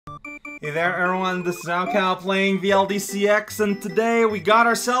Hey there everyone, this is Alcal playing vldcx, and today we got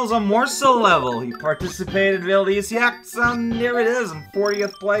ourselves a Morsel level. He participated in vldcx, and here it is in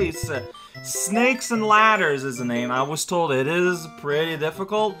 40th place. Snakes and Ladders is the name. I was told it is pretty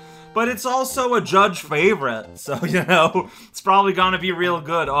difficult, but it's also a judge favorite, so you know, it's probably gonna be real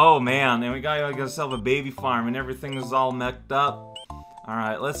good. Oh man, and we got ourselves a baby farm and everything is all messed up.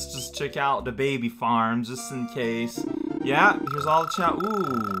 Alright, let's just check out the baby farm just in case. Yeah, here's all the chat.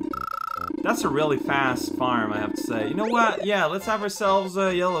 Ooh. That's a really fast farm, I have to say. You know what? Yeah, let's have ourselves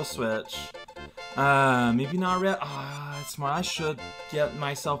a yellow switch. Maybe not red. Ah, that's smart. I should get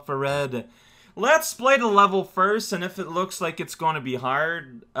myself a red. Let's play the level first, and if it looks like it's going to be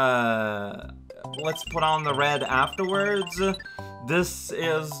hard, let's put on the red afterwards. This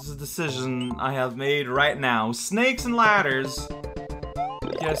is the decision I have made right now. Snakes and Ladders.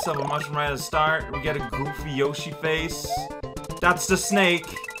 Get ourselves a mushroom right at the start. We get a goofy Yoshi face. That's the snake.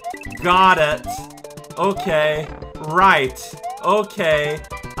 Got it. Okay. Right. Okay.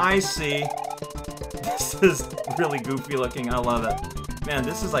 I see. This is really goofy looking. I love it. Man,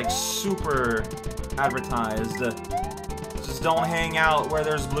 this is like super advertised. Just don't hang out where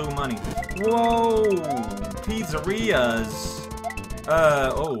there's blue money. Whoa! Pizzerias.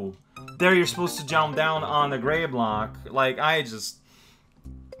 Oh. There you're supposed to jump down on the gray block. Like, I just...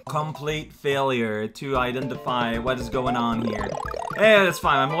 complete failure to identify what is going on here. Hey, that's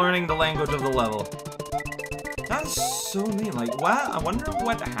fine. I'm learning the language of the level. That's so neat. Like, what? I wonder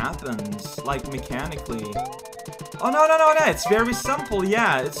what happens, like, mechanically. Oh, no. It's very simple.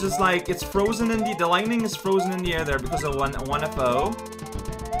 Yeah, it's just like, it's frozen in the lightning is frozen in the air there because of 1FO.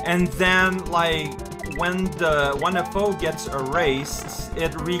 And then, like, when the 1FO gets erased,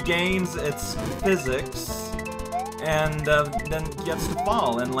 it regains its physics. And then gets to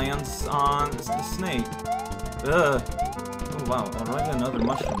fall and lands on the snake. Ugh. Oh wow, already another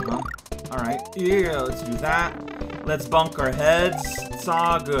mushroom, huh? Alright, yeah, let's do that. Let's bunk our heads. It's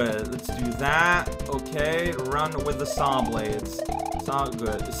all good. Let's do that. Okay, run with the saw blades. It's all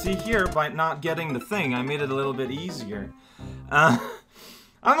good. See here, by not getting the thing, I made it a little bit easier. I'm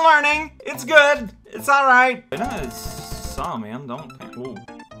learning! It's good! It's alright! It's saw, man. Don't... Ooh.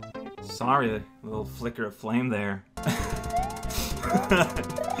 Sorry, a little flicker of flame there.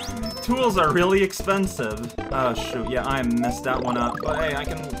 Tools are really expensive. Oh shoot, yeah, I messed that one up. But hey, I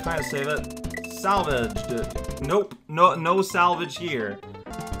can kind of save it. Salvaged. Nope, no salvage here.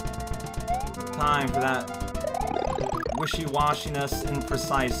 Time for that wishy-washiness and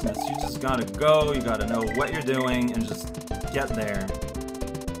preciseness. You just gotta go, you gotta know what you're doing, and just get there.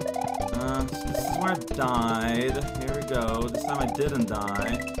 So this is where I died. Here we go. This time I didn't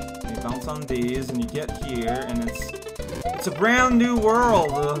die. You bounce on these, and you get here, and it's a brand new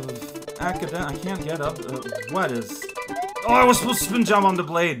world of academic. I can't get up. What is? Oh, I was supposed to spin jump on the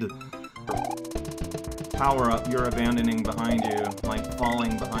blade. Power up. You're abandoning behind you, like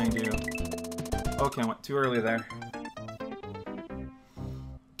falling behind you. Okay, I went too early there.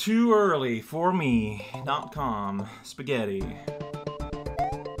 Too early for me. .com spaghetti.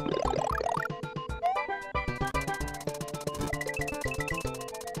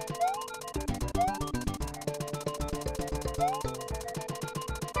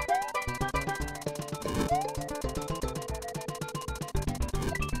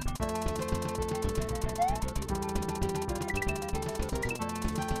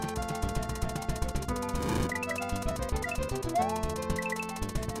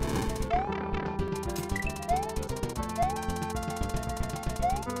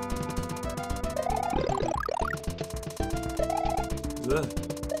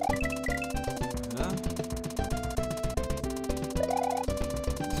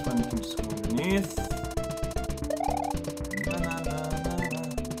 This one can just go underneath. There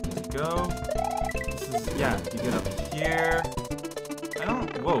we go. This is, yeah, you get up here. I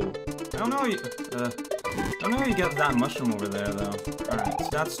don't know how you get that mushroom over there, though. Alright, so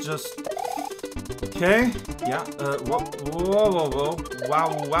that's just... Okay, yeah, whoa.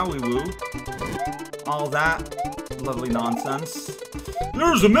 Wowie woo. All that lovely nonsense.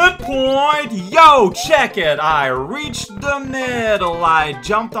 There's a midpoint! Yo, check it! I reached the middle! I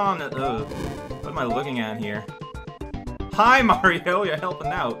jumped on it. What am I looking at here? Hi, Mario, you're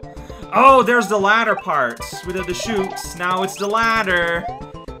helping out. Oh, there's the ladder parts. We did the shoots. Now it's the ladder.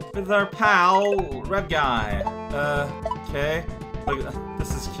 With our pal, red guy. Okay. Look,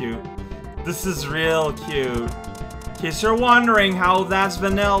 this is cute. This is real cute. In case you're wondering how that's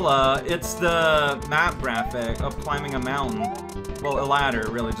vanilla, it's the map graphic of climbing a mountain. Well, a ladder,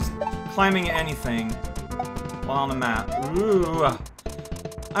 really, just climbing anything while on the map. Ooh.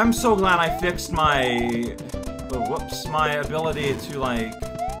 I'm so glad I fixed my... oh, whoops. My ability to, like...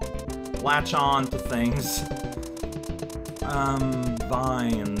 latch on to things.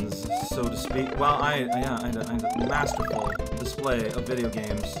 Vines, so to speak. Well, I masterful display of video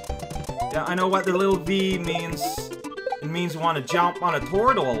games. Yeah, I know what the little V means. It means you want to jump on a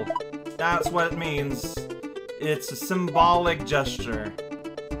turtle. That's what it means. It's a symbolic gesture.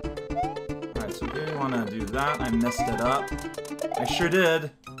 Alright, so here you want to do that. I messed it up. I sure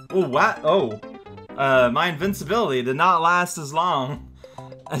did. Oh, what? Oh. My invincibility did not last as long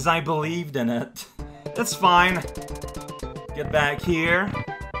as I believed in it. It's fine. Get back here.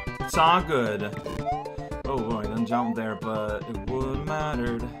 It's all good. Oh boy, I didn't jump there, but it would have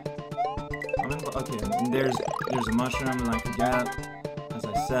mattered. Okay, there's a mushroom that I could get. As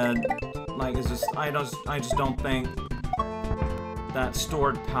I said, like it's just I just don't think that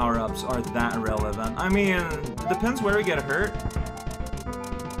stored power-ups are that relevant. I mean, it depends where we get hurt.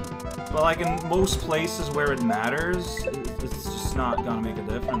 But like in most places where it matters, it's just not gonna make a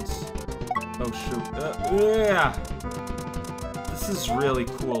difference. Oh shoot. Yeah. This is really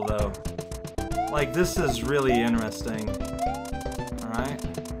cool though. Like this is really interesting. Alright.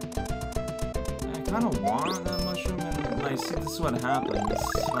 I kinda want that mushroom and I see this is what happens.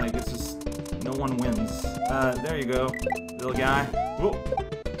 Like it's just no one wins. There you go, little guy. Whoa.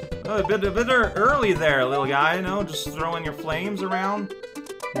 Oh, a bit early there, little guy, you know, just throwing your flames around.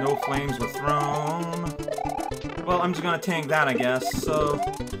 No flames were thrown. Well, I'm just gonna tank that, I guess, so...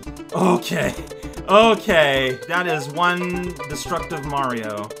 Okay. Okay. That is one destructive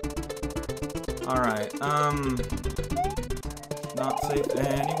Mario. Alright, not safe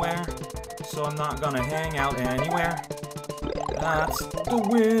anywhere, so I'm not gonna hang out anywhere. That's the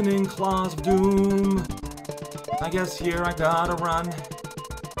winning claws of doom. I guess here I gotta run.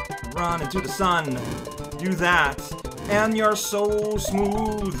 Run into the sun. Do that. And you're so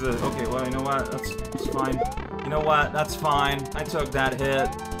smooth. Okay, well, you know what? That's fine. You know what? That's fine. I took that hit.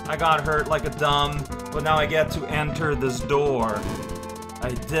 I got hurt like a dumb, but now I get to enter this door. I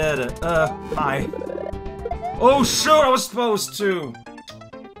did it. Hi. Oh, shoot, I was supposed to.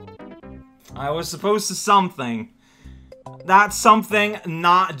 I was supposed to something. That's something,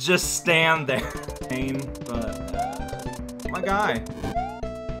 not just stand there. But, my guy.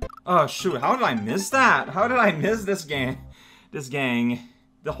 Oh, shoot, how did I miss that? How did I miss this gang? This gang.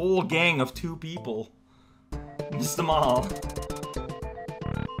 The whole gang of 2 people. Missed them all.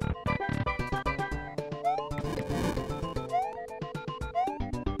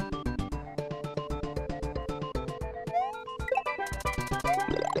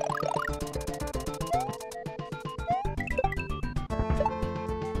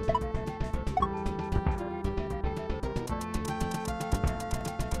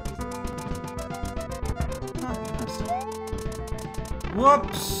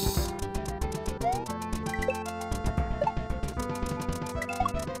 Whoops!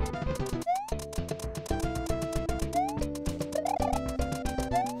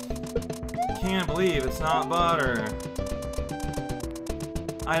 Can't believe it's not butter.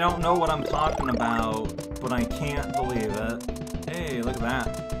 I don't know what I'm talking about, but I can't believe it. Hey, look at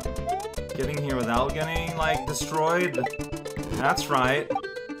that. Getting here without getting, like, destroyed? That's right.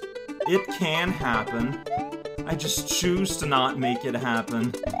 It can happen. I just choose to not make it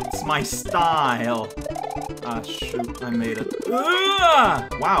happen. It's my style. Ah, shoot, I made it.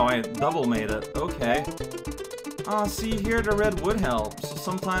 Ugh! Wow, I double made it. Okay. Ah, see, here the red would help. So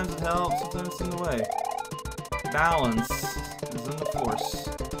sometimes it helps, sometimes it's in the way. Balance is in the force.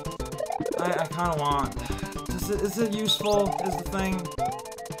 I kind of want... Is it useful, is the thing?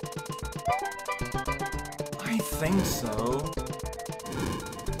 I think so.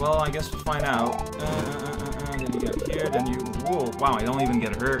 Well, I guess we'll find out. Then you get here, then you... Whoa, wow, I don't even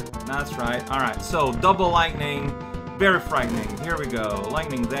get hurt. That's right. Alright, so double lightning. Very frightening. Here we go.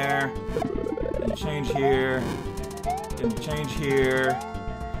 Lightning there. Then you change here. Then you change here.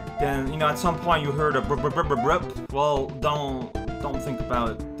 Then, you know, at some point you heard a brup, brup, brup, brup, brup. Well, don't think about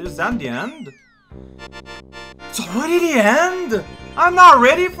it. Is that the end? It's already the end? I'm not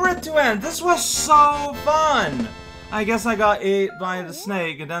ready for it to end. This was so fun. I guess I got ate by the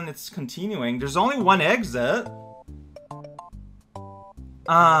snake, and then it's continuing. There's only one exit.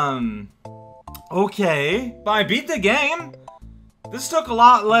 Okay. But I beat the game. This took a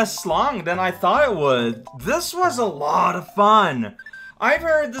lot less long than I thought it would. This was a lot of fun. I've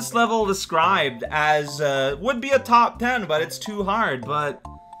heard this level described as, would be a top 10, but it's too hard, but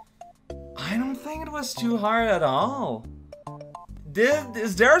I don't think it was too hard at all.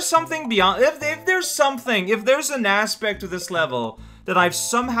 Is there something beyond, if there's an aspect to this level that I've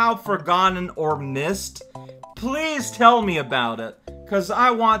somehow forgotten or missed, please tell me about it, because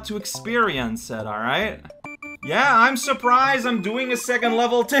I want to experience it, alright? Yeah, I'm surprised I'm doing a second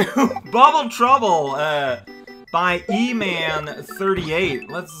level too. Bubble Trouble, by E-Man38.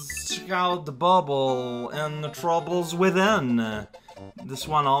 Let's check out the bubble and the troubles within. This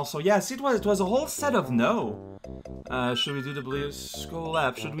one also. Yeah, see, it was a whole set of no. Should we do the blue? Go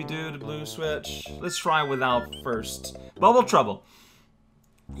left. Should we do the blue switch? Let's try without first. Bubble Trouble.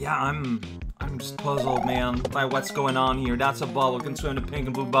 Yeah, I'm just puzzled, man, by what's going on here. That's a bubble. Can swim the pink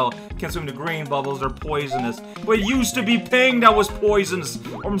and blue bubble. Can't swim the green bubbles. They're poisonous. But it used to be pink that was poisonous.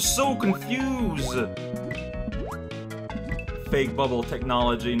 I'm so confused. Fake bubble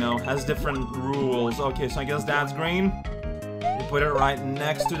technology, no, has different rules. Okay, so I guess that's green. You put it right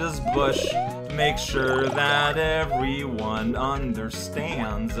next to this bush to make sure that everyone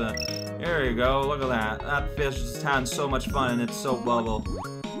understands. There you go. Look at that. That fish just had so much fun and it's so bubble.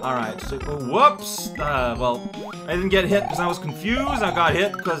 Alright, so, whoops! Well, I didn't get hit because I was confused. I got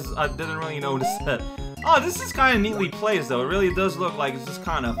hit because I didn't really notice it. Oh, this is kind of neatly placed, though. It really does look like it's just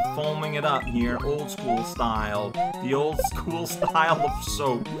kind of foaming it up here. Old school style. The old school style of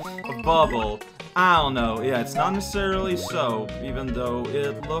soap. Of bubble. I don't know. Yeah, it's not necessarily soap, even though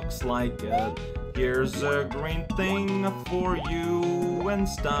it looks like it. Here's a green thing for you and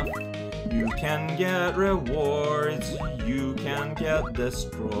stuff. You can get rewards, you can get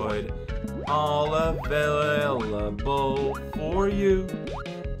destroyed. All available for you.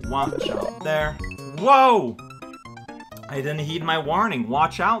 Watch out there. Whoa! I didn't heed my warning.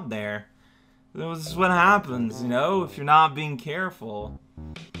 Watch out there. This is what happens, you know, if you're not being careful.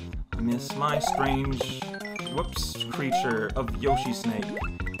 I miss my strange, whoops, creature of Yoshi Snake.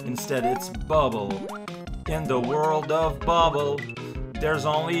 Instead, it's Bubble. In the world of Bubble, there's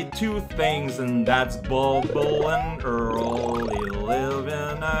only two things, and that's Bubble and Earl. They live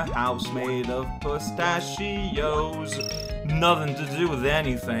in a house made of pistachios. Nothing to do with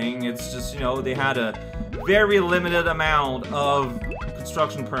anything. It's just, you know, they had a very limited amount of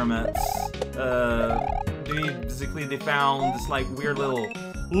construction permits. Basically, they found this, like, weird little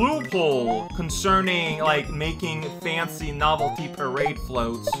loophole concerning, like, making fancy novelty parade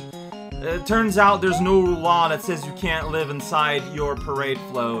floats. It turns out there's no law that says you can't live inside your parade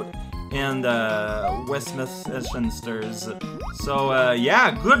float in Westminster's. So,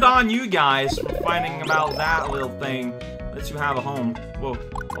 yeah, good on you guys for finding about that little thing. Lets you have a home. Whoa,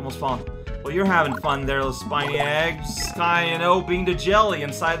 almost fallen. Well, you're having fun there, little spiny eggs. Kinda, you know, being the jelly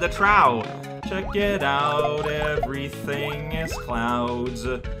inside the trough. Check it out, everything is clouds.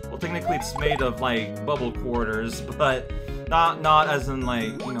 Well, technically it's made of, like, bubble quarters, but not as in,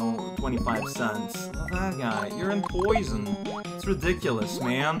 like, you know, 25 cents. Look at that guy. You're in poison. It's ridiculous,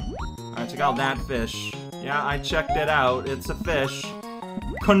 man. Alright, check out that fish. Yeah, I checked it out. It's a fish.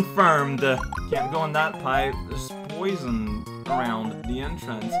 Confirmed. Can't go in that pipe. There's poison around the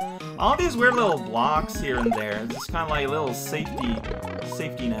entrance. All these weird little blocks here and there. It's just kind of like little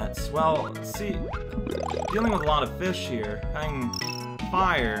safety nets. Well, see, dealing with a lot of fish here. Having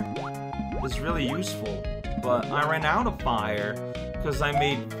fire is really useful. But I ran out of fire because I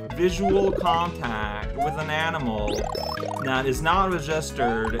made visual contact with an animal that is not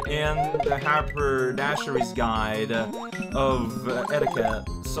registered in the Haberdashery's Guide of Etiquette.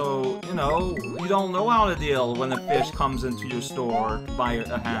 So, you know, you don't know how to deal when a fish comes into your store to buy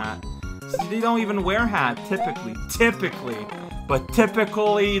a hat. So they don't even wear hat, typically. But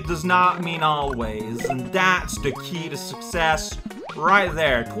typically does not mean always. And that's the key to success right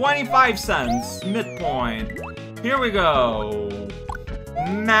there. 25 cents, midpoint. Here we go.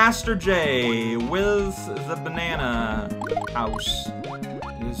 Master J with the banana house.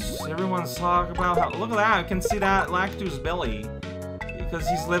 Everyone's talking about how, look at that, I can see that Lactu's belly. Because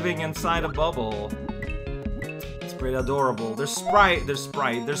he's living inside a bubble. It's pretty adorable. There's stripes. It's a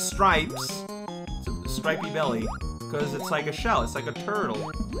stripy belly. Because it's like a shell, it's like a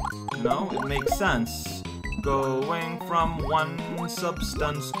turtle. You know, it makes sense. Going from one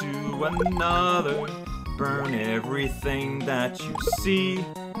substance to another. Burn everything that you see.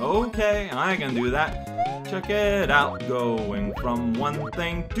 Okay, I can do that. Check it out. Going from one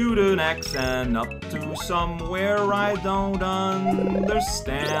thing to the next and up to somewhere I don't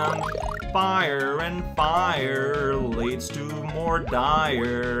understand. Fire and fire leads to more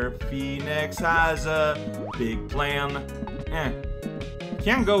dire. Phoenix has a big plan.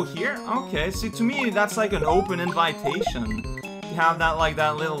 Can't go here? Okay, see, to me, that's like an open invitation. You have that, like,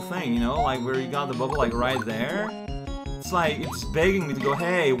 that little thing, you know, like where you got the bubble, like, right there. It's like, it's begging me to go,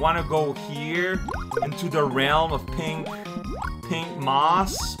 hey, wanna go here into the realm of pink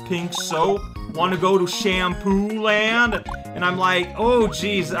moss, pink soap? Wanna go to shampoo land? And I'm like, oh,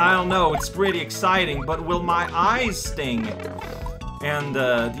 geez, I don't know, it's pretty exciting, but will my eyes sting? And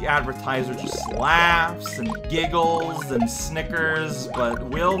the advertiser just laughs and giggles and snickers, but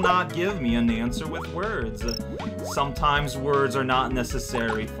will not give me an answer with words. Sometimes words are not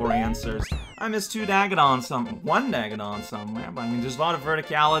necessary for answers. I missed one Dagadon somewhere, but I mean, there's a lot of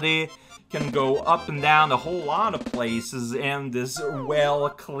verticality. Can go up and down a whole lot of places, and this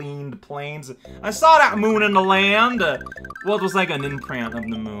well-cleaned plains. I saw that moon in the land. Well, it was like an imprint of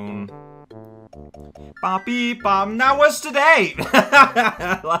the moon. Bop beep bop. Now what's today? Like,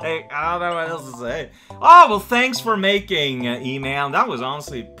 I don't know what else to say. Oh, well, thanks for making E-Man. That was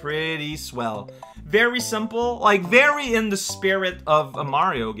honestly pretty swell. Very simple, like very in the spirit of a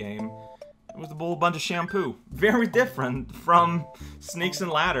Mario game. With a whole bunch of shampoo. Very different from Snakes and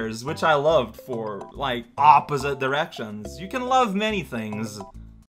Ladders, which I loved for, like, opposite directions. You can love many things.